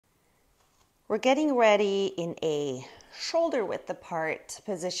We're getting ready in a shoulder width apart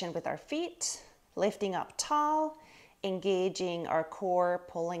position with our feet, lifting up tall, engaging our core,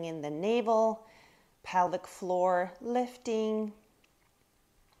 pulling in the navel, pelvic floor lifting,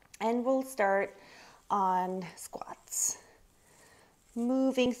 and we'll start on squats.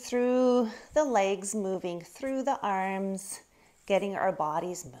 Moving through the legs, moving through the arms, getting our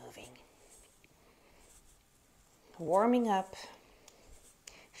bodies moving. Warming up,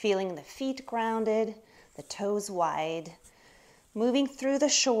 feeling the feet grounded, the toes wide, moving through the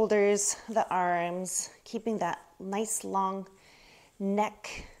shoulders, the arms, keeping that nice long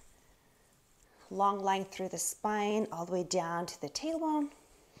neck, long line through the spine, all the way down to the tailbone.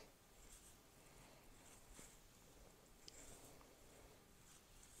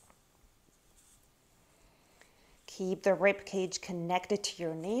 Keep the rib cage connected to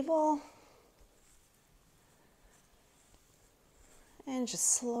your navel. And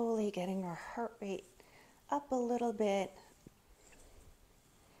just slowly getting our heart rate up a little bit.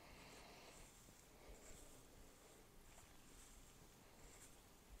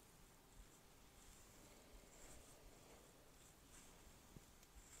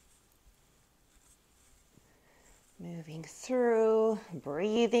 Moving through,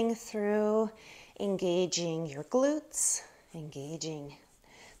 breathing through, engaging your glutes, engaging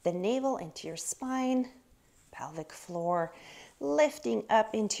the navel into your spine, pelvic floor, lifting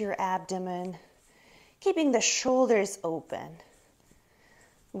up into your abdomen, keeping the shoulders open,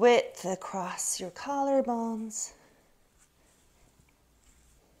 width across your collarbones.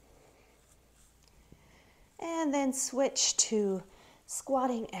 And then switch to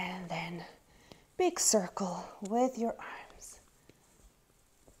squatting and then big circle with your arms.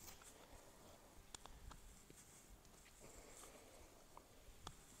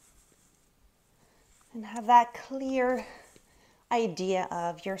 And have that clear idea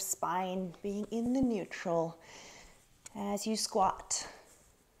of your spine being in the neutral as you squat.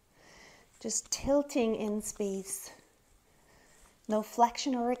 Just tilting in space. No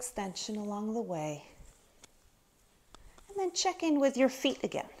flexion or extension along the way. And then check in with your feet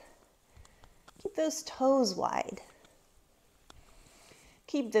again. Keep those toes wide.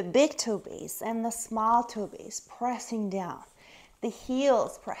 Keep the big toe base and the small toe base pressing down. The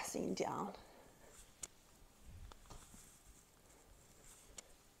heels pressing down.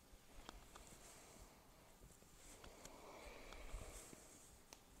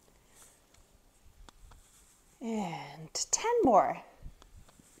 And 10 more.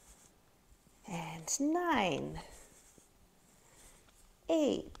 And 9,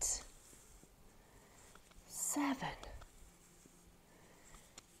 8, 7,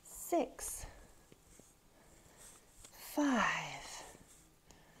 6, 5,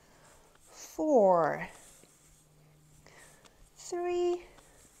 4, 3,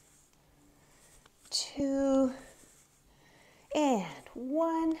 2, and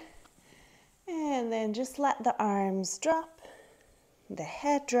 1. And then just let the arms drop, the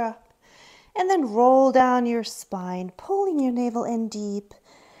head drop, and then roll down your spine, pulling your navel in deep,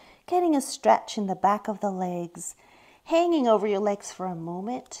 getting a stretch in the back of the legs, hanging over your legs for a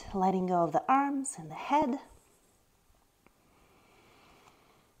moment, letting go of the arms and the head.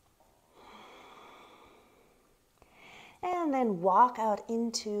 And then walk out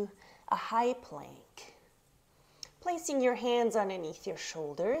into a high plank, placing your hands underneath your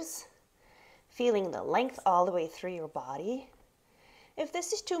shoulders, feeling the length all the way through your body. If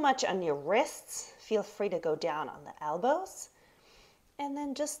this is too much on your wrists, feel free to go down on the elbows. And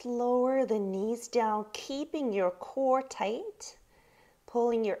then just lower the knees down, keeping your core tight,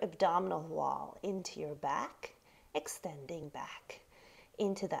 pulling your abdominal wall into your back, extending back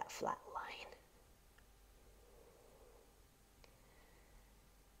into that flat line.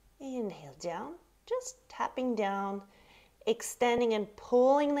 Inhale down, just tapping down, extending and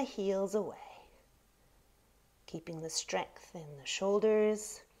pulling the heels away. Keeping the strength in the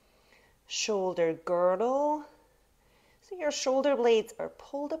shoulders, shoulder girdle. So your shoulder blades are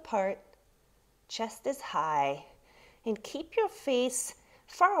pulled apart, chest is high, and keep your face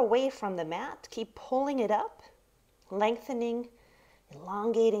far away from the mat. Keep pulling it up, lengthening,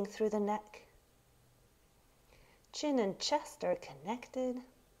 elongating through the neck. Chin and chest are connected.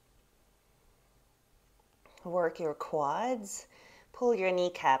 Work your quads, pull your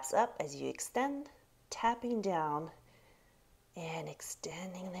kneecaps up as you extend, tapping down and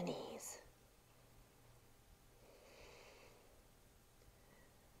extending the knees.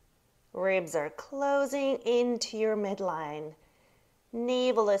 Ribs are closing into your midline.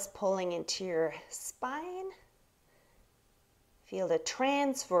 Navel is pulling into your spine. Feel the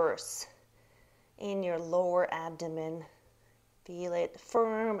transverse in your lower abdomen. Feel it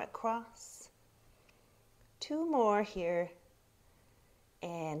firm across. 2 more here.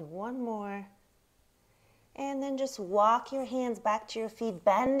 And 1 more. And then just walk your hands back to your feet,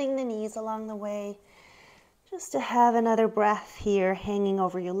 bending the knees along the way. Just to have another breath here hanging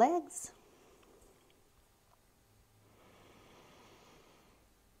over your legs.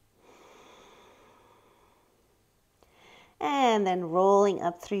 And then rolling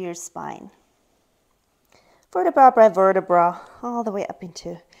up through your spine. Vertebra by vertebra, all the way up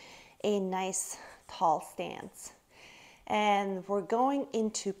into a nice tall stance. And we're going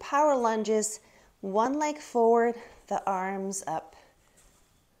into power lunges, one leg forward, the arms up.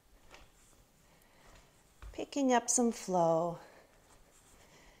 Picking up some flow.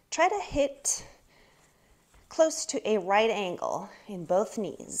 Try to hit close to a right angle in both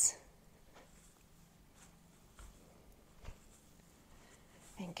knees.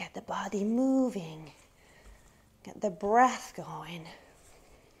 And get the body moving. Get the breath going.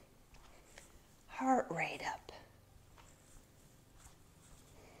 Heart rate up.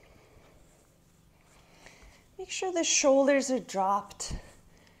 Make sure the shoulders are dropped.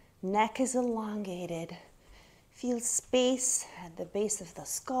 Neck is elongated. Feel space at the base of the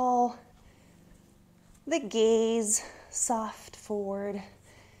skull. The gaze soft forward,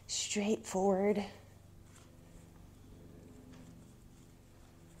 straight forward.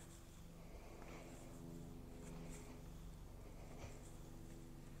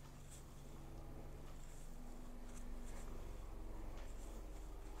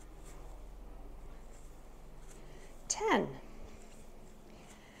 Ten,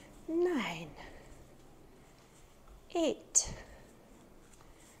 9, 8,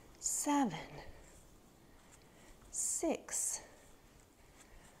 7, 6,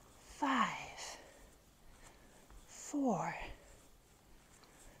 5, 4,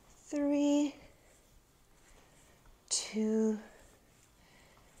 3, 2,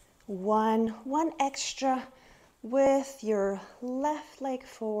 1. One extra with your left leg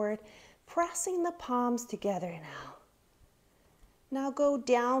forward, pressing the palms together now. Now go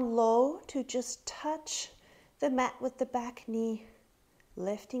down low to just touch the mat with the back knee,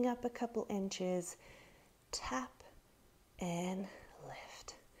 lifting up a couple inches, tap and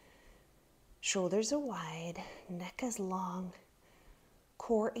lift. Shoulders are wide, neck is long,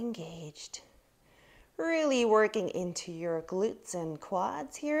 core engaged. Really working into your glutes and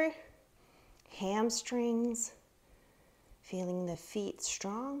quads here, hamstrings, feeling the feet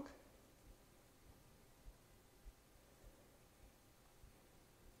strong.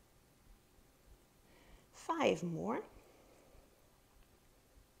 Five more.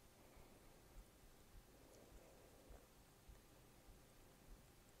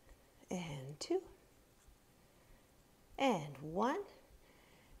 And 2. And 1.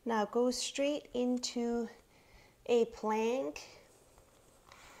 Now go straight into a plank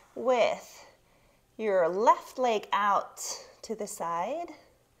with your left leg out to the side.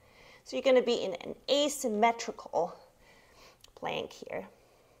 So you're going to be in an asymmetrical plank here.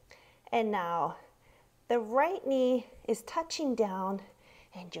 And now the right knee is touching down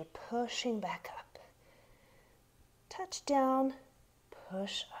and you're pushing back up. Touch down,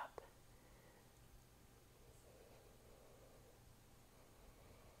 push up.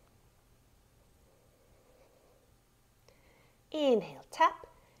 Inhale, tap.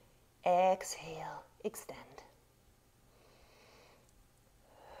 Exhale, extend.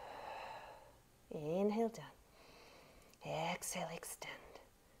 Inhale down. Exhale, extend.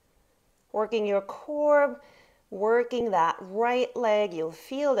 Working your core, working that right leg. You'll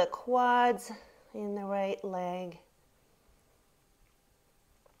feel the quads in the right leg.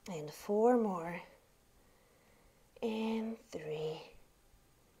 And 4 more. And 3,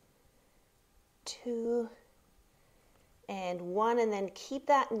 2, and 1. And then keep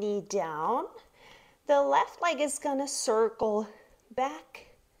that knee down. The left leg is going to circle back,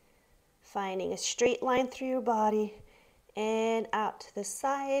 finding a straight line through your body. And out to the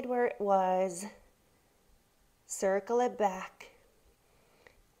side where it was. Circle it back.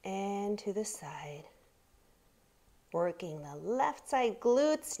 And to the side. Working the left side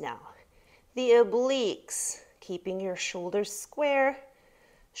glutes now. The obliques. Keeping your shoulders square.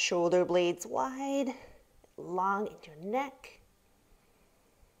 Shoulder blades wide. Long in your neck.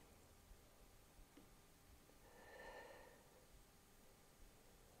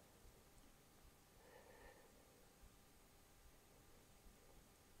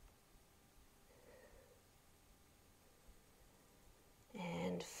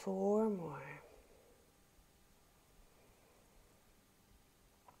 And 4 more.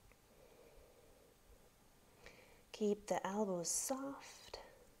 Keep the elbows soft.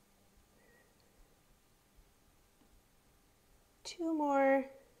 2 more.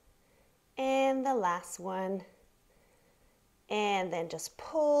 And the the last one. And then just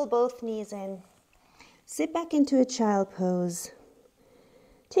pull both knees in. Sit back into a child pose.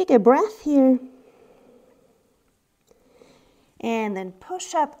 Take a breath here. And then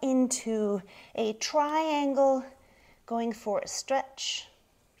push up into a triangle, going for a stretch.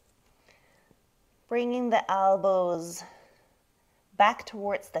 Bringing the elbows back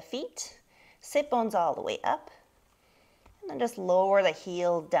towards the feet. Sit bones all the way up. And then just lower the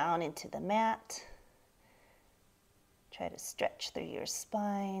heel down into the mat. Try to stretch through your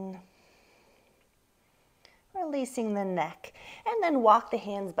spine. Releasing the neck. And then walk the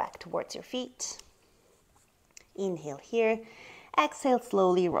hands back towards your feet. Inhale here. Exhale,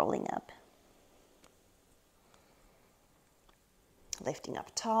 slowly rolling up. Lifting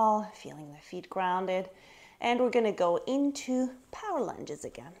up tall, feeling the feet grounded. And we're going to go into power lunges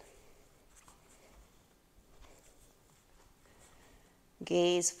again.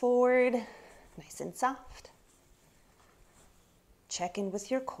 Gaze forward, nice and soft. Check in with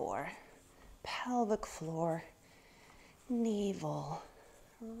your core, pelvic floor, navel,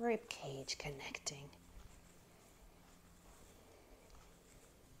 rib cage connecting.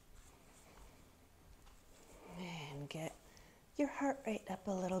 And get your heart rate up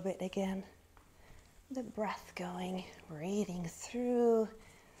a little bit again. The breath going, breathing through.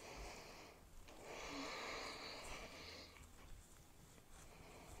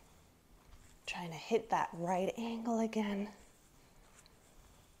 Trying to hit that right angle again.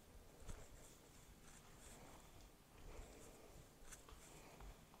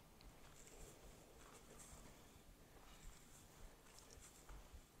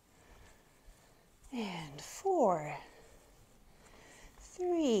 And 4,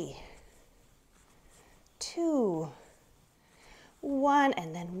 3, 2, 1,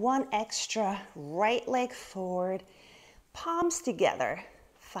 and then one extra. Right leg forward, palms together.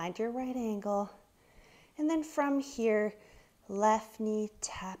 Find your right angle. And then from here, left knee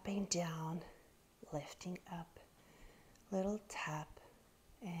tapping down, lifting up. Little tap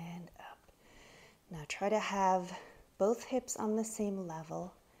and up. Now try to have both hips on the same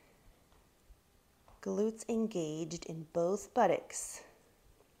level. Glutes engaged in both buttocks.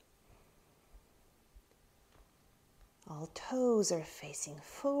 All toes are facing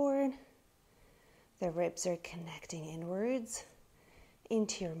forward. The ribs are connecting inwards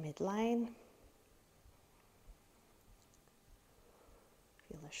into your midline.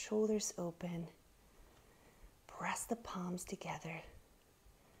 Feel the shoulders open. Press the palms together.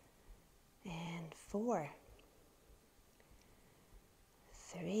 And 4,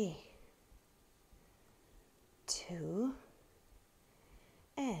 3, 2,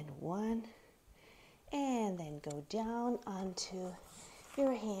 and 1. And then go down onto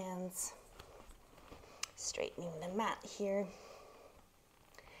your hands. Straightening the mat here.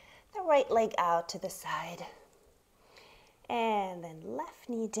 The right leg out to the side. And then left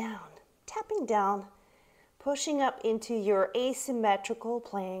knee down. Tapping down. Pushing up into your asymmetrical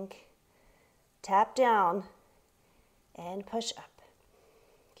plank. Tap down and push up.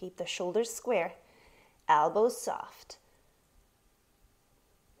 Keep the shoulders square. Elbows soft.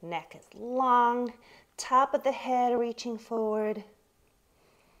 Neck is long. Top of the head reaching forward.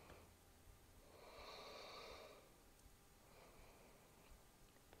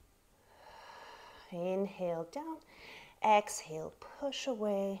 Inhale down. Exhale, push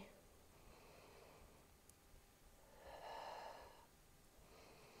away.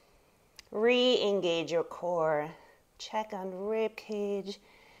 Re-engage your core. Check on rib cage,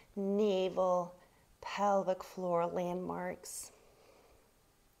 navel, pelvic floor landmarks.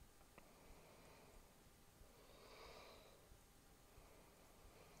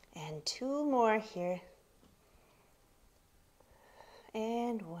 And 2 more here.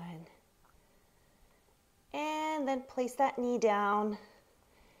 And 1. And then place that knee down.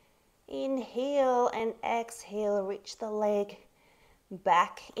 Inhale and exhale, reach the leg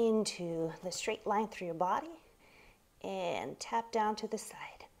back into the straight line through your body. And tap down to the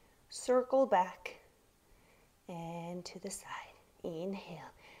side. Circle back and to the side.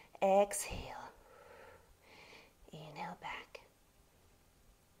 Inhale, exhale. Inhale back.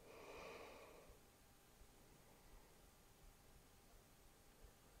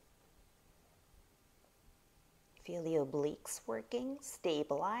 Feel the obliques working,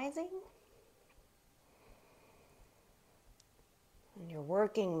 stabilizing. And you're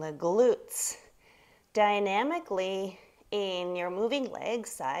working the glutes dynamically in your moving leg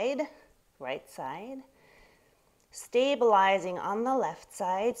side, right side. Stabilizing on the left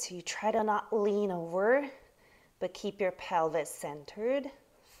side, so you try to not lean over, but keep your pelvis centered.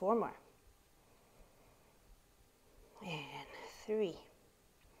 4 more. And 3.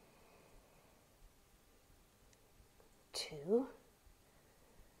 2,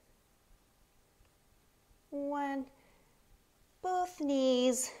 1. Both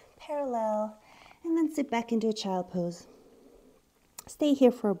knees parallel, and then sit back into a child pose. Stay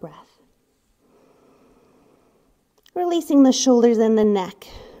here for a breath. Releasing the shoulders and the neck,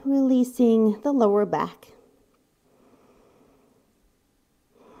 releasing the lower back.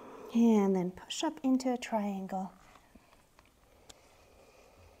 And then push up into a triangle.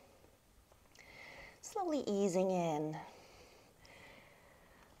 Slowly easing in.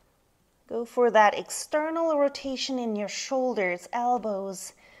 Go for that external rotation in your shoulders,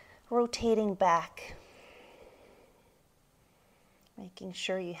 elbows rotating back. Making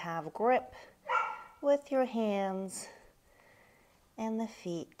sure you have grip with your hands and the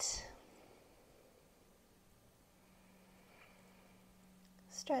feet.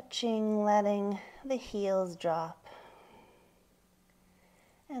 Stretching, letting the heels drop.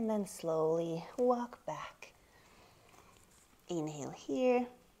 And then slowly walk back. Inhale here.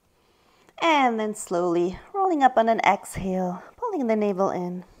 And then slowly rolling up on an exhale, pulling the navel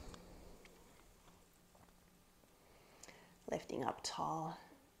in. Lifting up tall.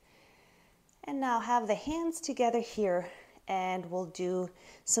 And now have the hands together here, and we'll do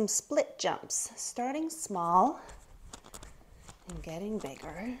some split jumps, starting small and getting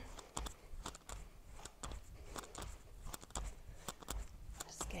bigger.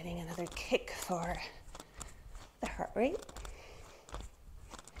 Just getting another kick for the heart rate.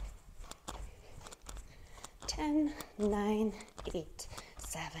 10, 9, 8,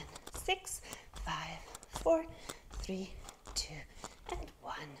 7, 6, 5, 4, 3, 2, and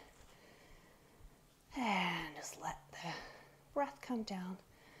 1. And just let the breath come down,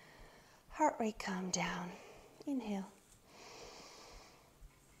 heart rate come down. Inhale.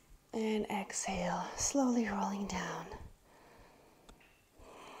 And exhale, slowly rolling down.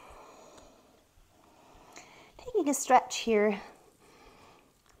 Taking a stretch here.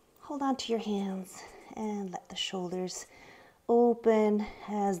 Hold on to your hands and let the shoulders open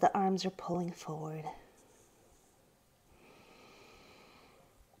as the arms are pulling forward.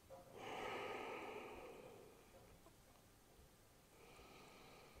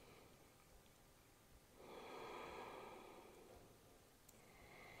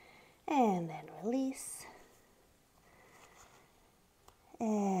 And then release.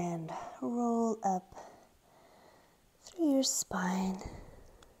 And roll up through your spine.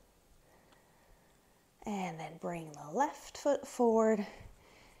 And then bring the left foot forward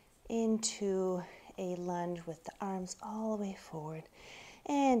into a lunge with the arms all the way forward.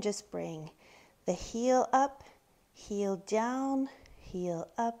 And just bring the heel up, heel down, heel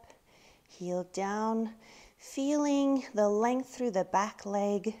up, heel down. Feeling the length through the back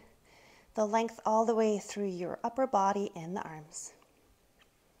leg, the length all the way through your upper body and the arms.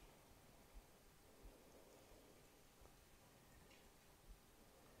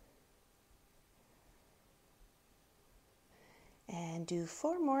 And do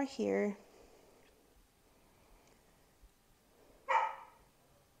 4 more here.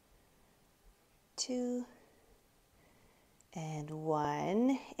 2, and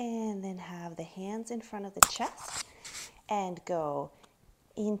 1. And then have the hands in front of the chest and go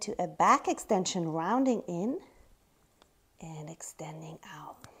into a back extension, rounding in and extending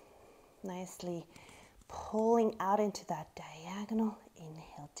out. Nicely pulling out into that diagonal.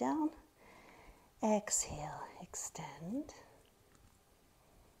 Inhale down, exhale, extend.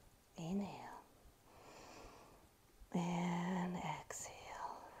 Inhale and exhale.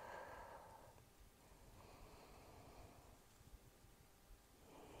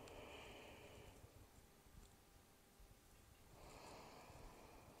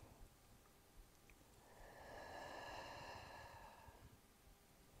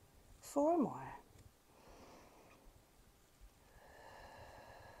 Four more.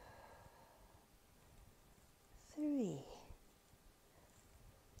 3.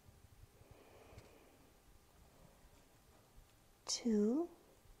 2.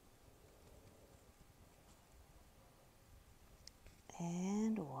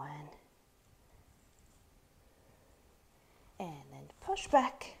 And 1. And then push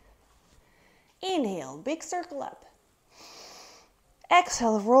back. Inhale, big circle up.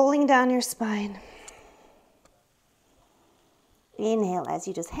 Exhale, rolling down your spine. Inhale as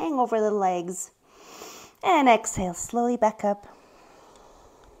you just hang over the legs. And exhale, slowly back up.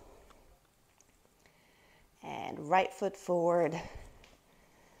 And right foot forward.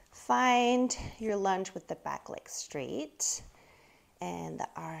 Find your lunge with the back leg straight. And the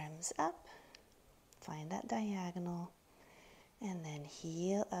arms up. Find that diagonal. And then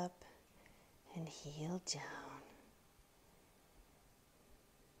heel up and heel down.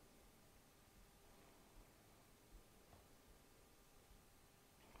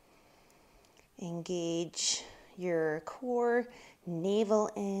 Engage your core, navel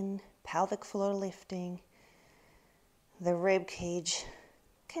in, pelvic floor lifting, the rib cage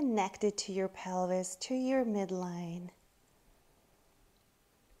connected to your pelvis, to your midline.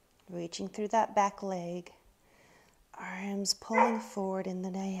 Reaching through that back leg, arms pulling forward in the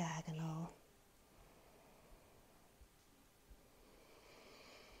diagonal.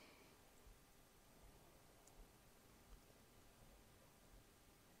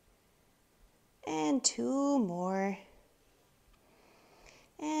 And 2 more.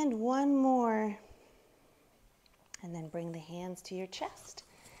 And 1 more. And then bring the hands to your chest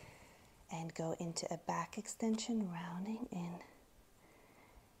and go into a back extension, rounding in,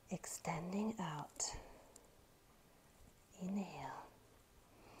 extending out. Inhale.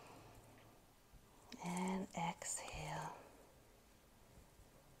 And exhale.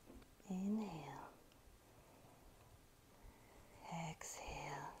 Inhale. Exhale.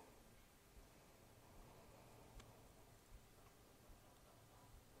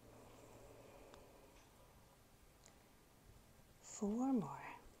 4 more.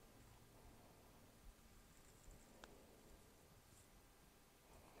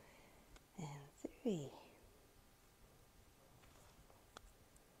 And 3.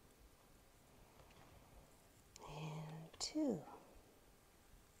 And 2.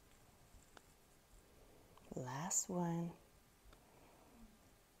 Last one.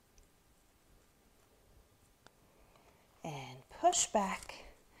 And push back.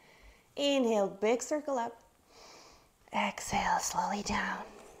 Inhale, big circle up. Exhale, slowly down.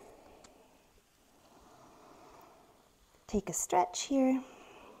 Take a stretch here.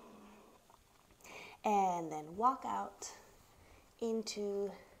 And then walk out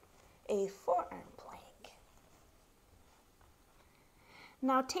into a forearm plank.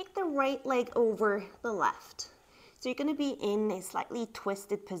 Now take the right leg over the left. So you're going to be in a slightly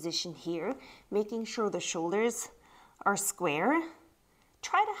twisted position here, making sure the shoulders are square.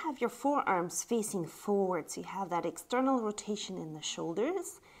 Try to have your forearms facing forward so you have that external rotation in the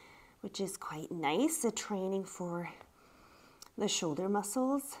shoulders, which is quite nice, a training for the shoulder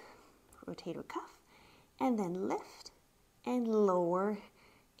muscles. Rotator cuff, and then lift and lower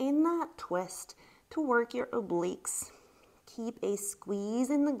in that twist to work your obliques. Keep a squeeze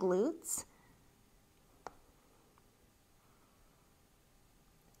in the glutes.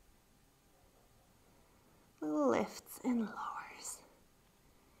 Little lifts and lowers.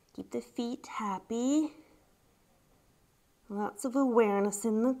 Keep the feet happy. Lots of awareness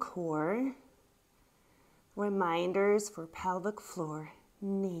in the core. Reminders for pelvic floor,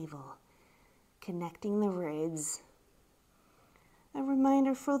 navel, connecting the ribs. A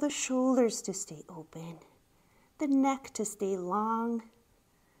reminder for the shoulders to stay open, the neck to stay long.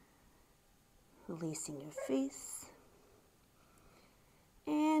 Releasing your face.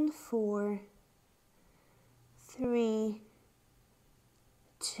 And 4, 3,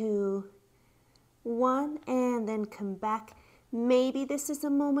 2, 1, and then come back. Maybe this is a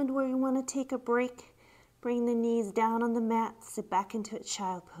moment where you want to take a break. Bring the knees down on the mat, sit back into a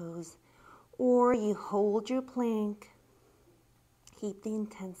child pose. Or you hold your plank. Keep the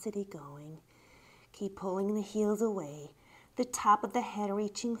intensity going. Keep pulling the heels away. The top of the head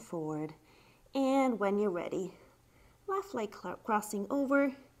reaching forward. And when you're ready, left leg crossing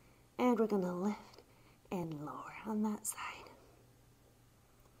over. And we're going to lift and lower on that side.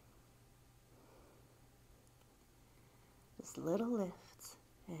 Just little lifts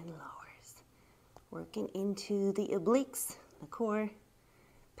and lowers. Working into the obliques, the core,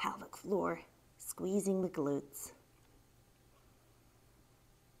 pelvic floor, squeezing the glutes.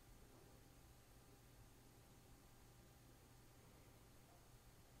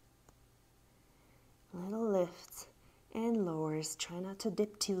 Little lifts and lowers. Try not to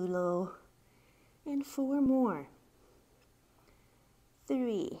dip too low. And 4 more.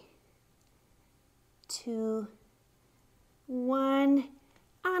 3, 2, 1.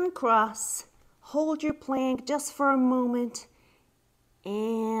 Uncross. Hold your plank just for a moment.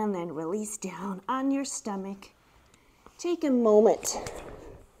 And then release down on your stomach. Take a moment.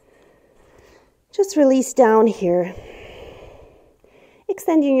 Just release down here.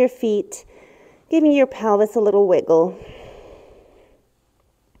 Extending your feet. Giving your pelvis a little wiggle.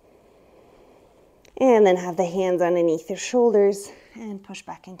 And then have the hands underneath your shoulders and push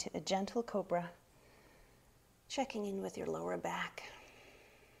back into a gentle cobra. Checking in with your lower back.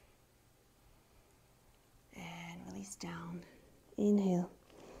 And release down. Inhale.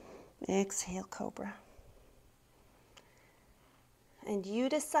 Exhale, cobra. And you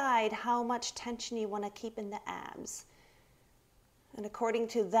decide how much tension you want to keep in the abs. And according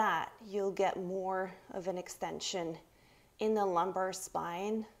to that, you'll get more of an extension in the lumbar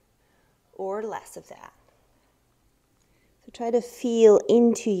spine or less of that. So try to feel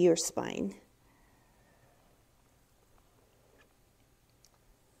into your spine.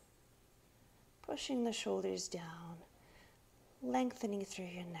 Pushing the shoulders down, lengthening through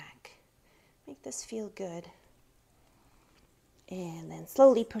your neck. Make this feel good. And then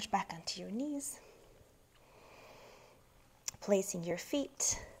slowly push back onto your knees. Placing your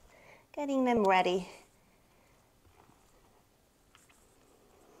feet, getting them ready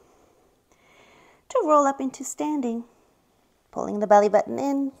to roll up into standing. Pulling the belly button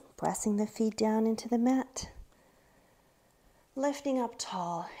in, pressing the feet down into the mat. Lifting up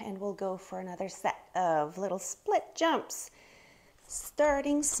tall, and we'll go for another set of little split jumps.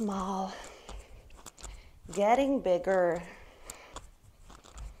 Starting small, getting bigger.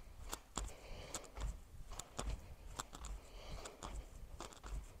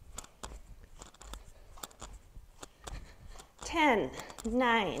 Ten,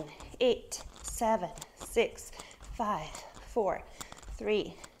 9, 8, 7, 6, 5, 4,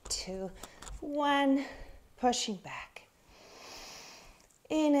 3, 2, 1. Pushing back.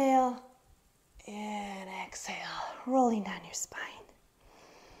 Inhale and exhale, rolling down your spine.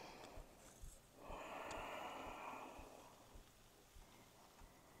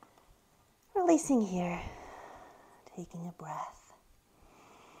 Releasing here, taking a breath.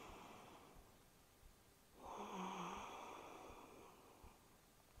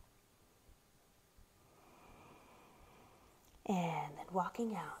 And then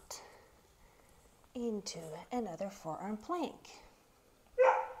walking out into another forearm plank.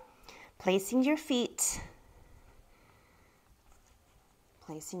 Placing your feet,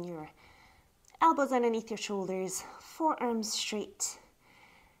 placing your elbows underneath your shoulders, forearms straight,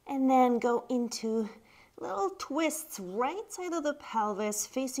 and then go into little twists right side of the pelvis,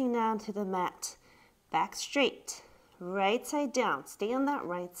 facing down to the mat. Back straight, right side down. Stay on that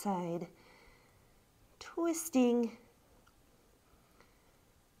right side. Twisting.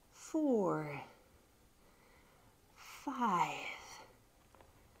 4, 5,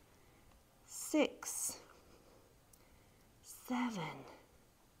 6, 7,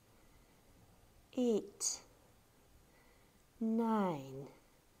 8, 9,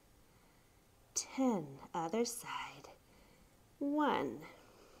 10. Other side. 1,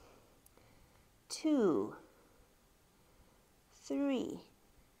 2, 3,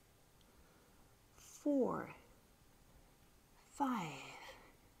 4, 5,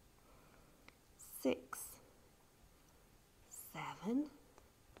 6, 7,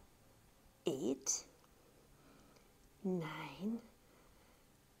 8, 9,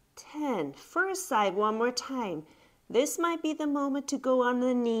 10. First side, one more time. This might be the moment to go on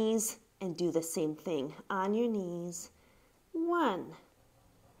the knees and do the same thing. On your knees. 1,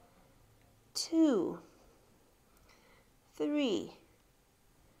 2, 3,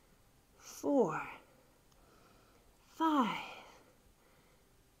 4, 5,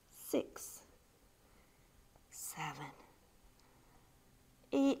 6, 7,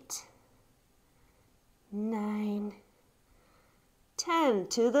 8, 9, 10.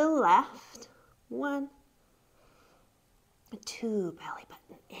 To the left. 1, 2, belly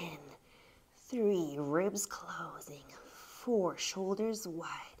button in. 3, ribs closing. 4, shoulders wide.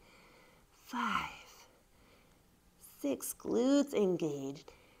 5, 6, glutes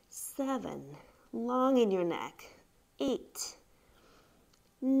engaged. 7, long in your neck. 8,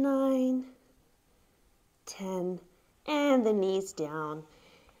 9, 10, and the knees down.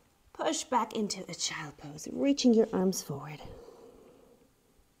 Push back into a child pose, reaching your arms forward.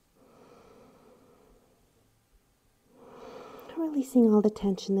 Releasing all the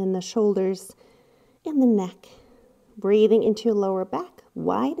tension in the shoulders and the neck. Breathing into your lower back,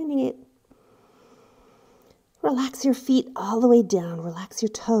 widening it. Relax your feet all the way down. Relax your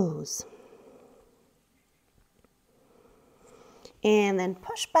toes. And then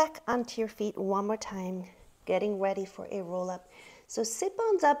push back onto your feet one more time, getting ready for a roll-up. So sit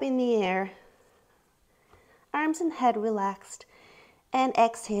bones up in the air, arms and head relaxed, and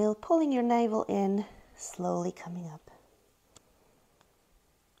exhale, pulling your navel in, slowly coming up.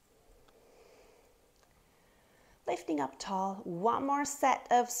 Lifting up tall, one more set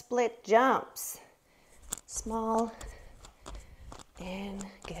of split jumps. Small and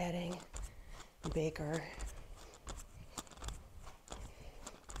getting bigger.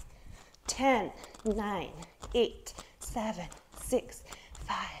 10, 9, 8, 7, 6,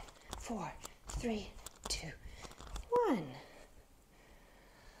 5, 4, 3, 2, 1.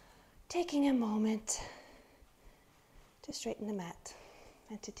 Taking a moment to straighten the mat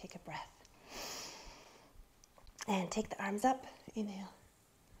and to take a breath. And take the arms up, inhale,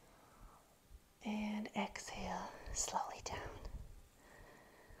 and exhale, slowly down.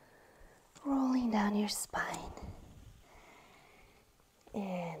 down your spine.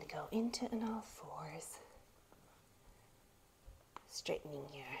 And go into an all fours. Straightening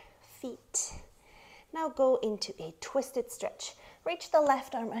your feet. Now go into a twisted stretch. Reach the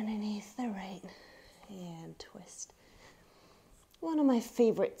left arm underneath the right and twist. One of my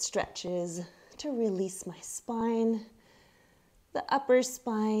favorite stretches to release my spine, the upper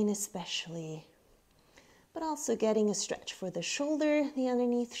spine especially, but also getting a stretch for the shoulder, the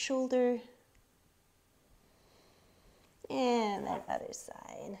underneath shoulder, and that other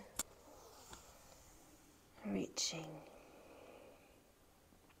side. Reaching.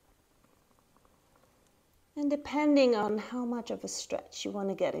 And depending on how much of a stretch you want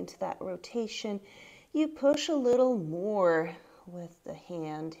to get into that rotation, you push a little more with the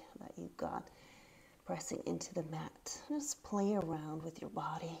hand that you've got pressing into the mat. Just play around with your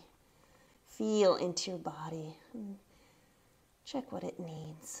body. Feel into your body. Check what it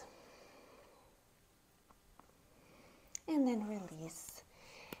needs. And then release.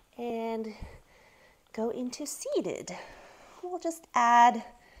 And go into seated. We'll just add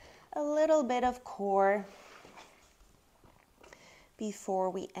a little bit of core before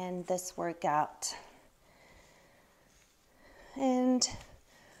we end this workout. And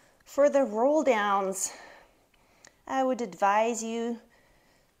for the roll downs, I would advise you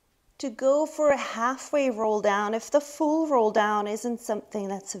to go for a halfway roll down. If the full roll down isn't something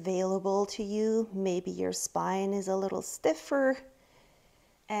that's available to you, maybe your spine is a little stiffer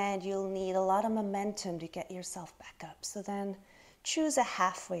and you'll need a lot of momentum to get yourself back up. So then choose a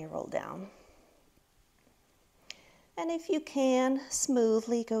halfway roll down. And if you can,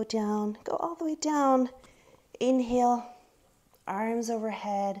 smoothly go down, go all the way down. Inhale, arms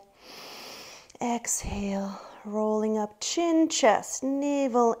overhead. Exhale, rolling up, chin, chest,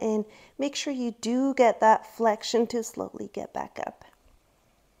 navel in. Make sure you do get that flexion to slowly get back up.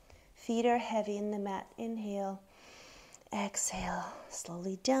 Feet are heavy in the mat. Inhale, exhale,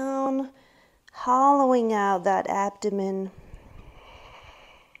 slowly down, hollowing out that abdomen.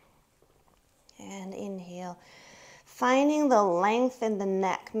 And inhale, finding the length in the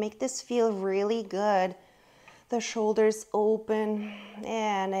neck. Make this feel really good. The shoulders open,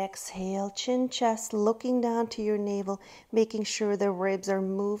 and exhale, chin, chest, looking down to your navel, making sure the ribs are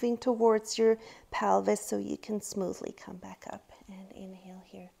moving towards your pelvis so you can smoothly come back up. And inhale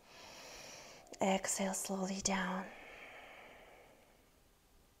here. Exhale slowly down.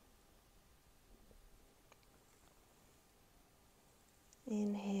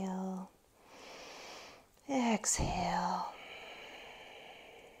 Inhale. Exhale.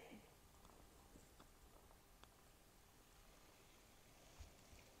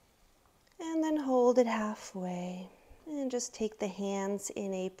 And then hold it halfway. And just take the hands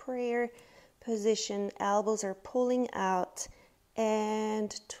in a prayer position. Elbows are pulling out.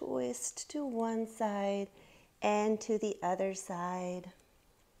 And twist to one side and to the other side.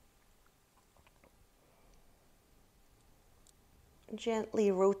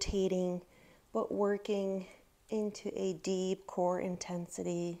 Gently rotating, but working into a deep core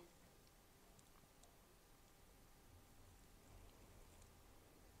intensity.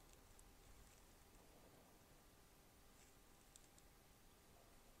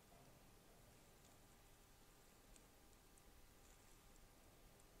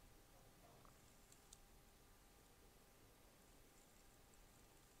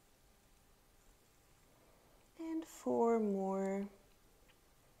 And 4 more.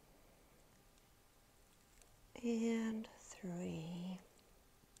 And 3.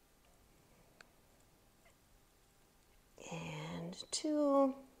 And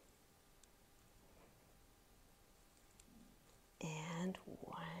 2. And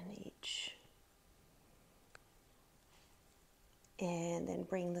 1 each. And then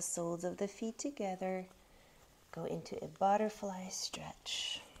bring the soles of the feet together. Go into a butterfly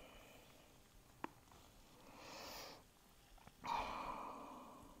stretch.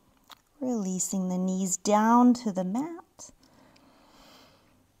 Releasing the knees down to the mat.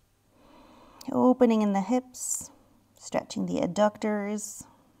 Opening in the hips, stretching the adductors,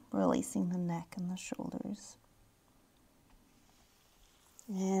 releasing the neck and the shoulders.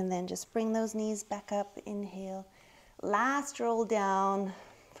 And then just bring those knees back up. Inhale. Last roll down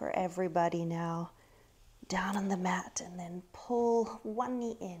for everybody now. Down on the mat, and then pull one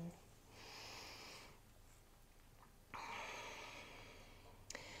knee in.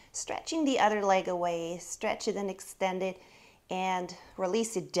 Stretching the other leg away, stretch it and extend it, and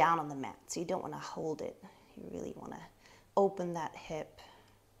release it down on the mat. So you don't want to hold it. You really want to open that hip.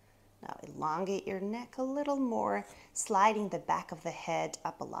 Now elongate your neck a little more, sliding the back of the head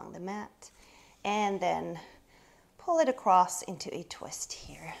up along the mat, and then pull it across into a twist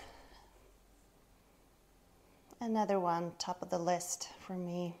here. Another one, top of the list for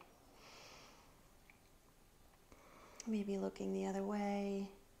me. Maybe looking the other way,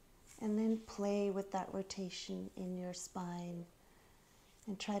 and then play with that rotation in your spine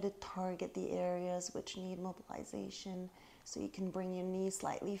and try to target the areas which need mobilization, so you can bring your knees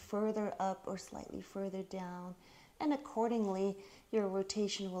slightly further up or slightly further down, and accordingly your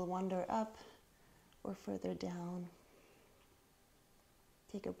rotation will wander up or further down.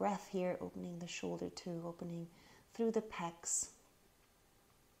 Take a breath here, opening the shoulder too, opening through the pecs.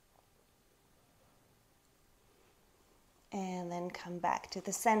 And then come back to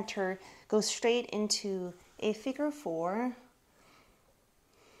the center. Go straight into a figure four.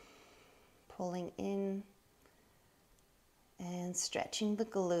 Pulling in and stretching the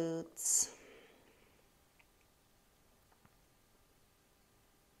glutes.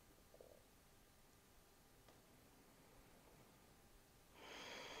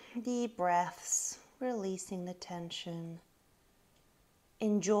 Deep breaths, releasing the tension.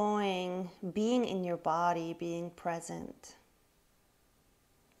 Enjoying being in your body, being present.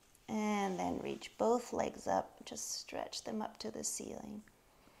 And then reach both legs up, just stretch them up to the ceiling.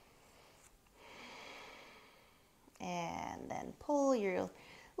 And then pull your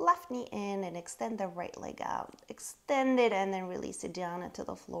left knee in and extend the right leg out. Extend it and then release it down into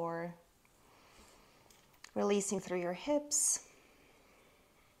the floor. Releasing through your hips.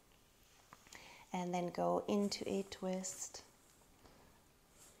 And then go into a twist.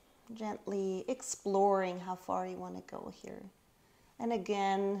 Gently exploring how far you want to go here. And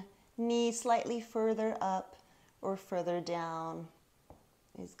again, knee slightly further up or further down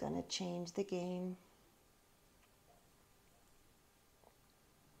is going to change the game.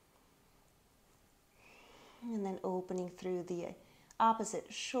 And then opening through the opposite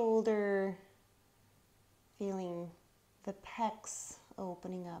shoulder, feeling the pecs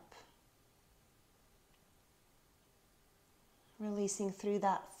opening up. Releasing through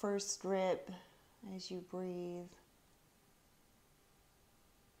that first rib as you breathe.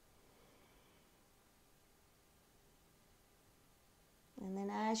 And then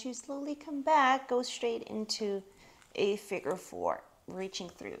as you slowly come back, go straight into a figure four, reaching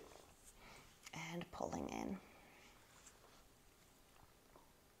through and pulling in.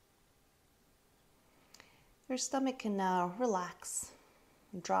 Your stomach can now relax,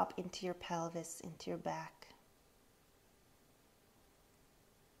 drop into your pelvis, into your back.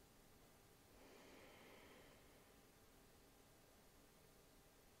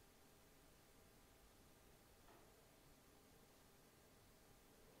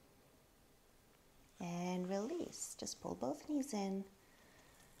 And release. Just pull both knees in.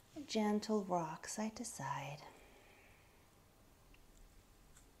 A gentle rock side to side.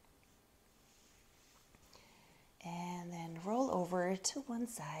 And then roll over to one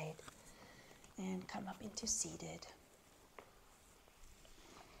side and come up into seated.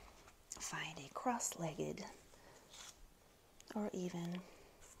 Find a cross-legged or even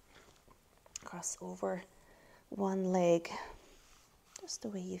cross over one leg, just the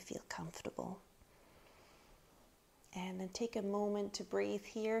way you feel comfortable. And then take a moment to breathe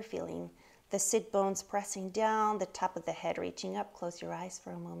here, feeling the sit bones pressing down, the top of the head reaching up. Close your eyes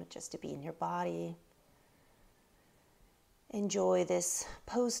for a moment just to be in your body. Enjoy this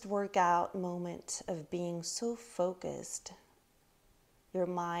post-workout moment of being so focused, your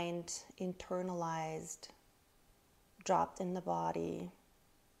mind internalized, dropped in the body,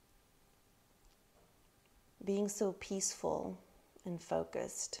 being so peaceful and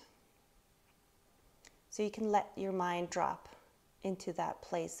focused. So you can let your mind drop into that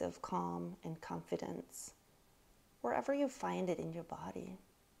place of calm and confidence, wherever you find it in your body.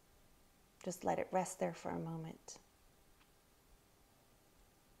 Just let it rest there for a moment.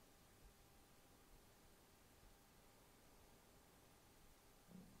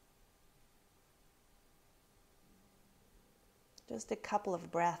 Just a couple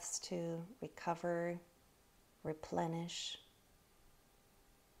of breaths to recover, replenish.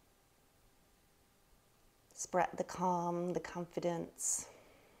 Spread the calm, the confidence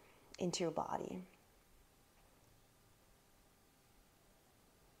into your body.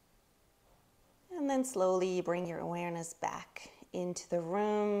 And then slowly bring your awareness back into the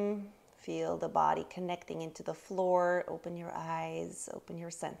room. Feel the body connecting into the floor. Open your eyes, open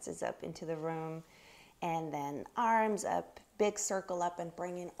your senses up into the room. And then arms up, big circle up, and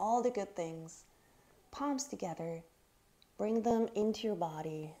bring in all the good things. Palms together. Bring them into your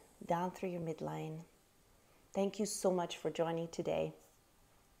body, down through your midline. Thank you so much for joining today.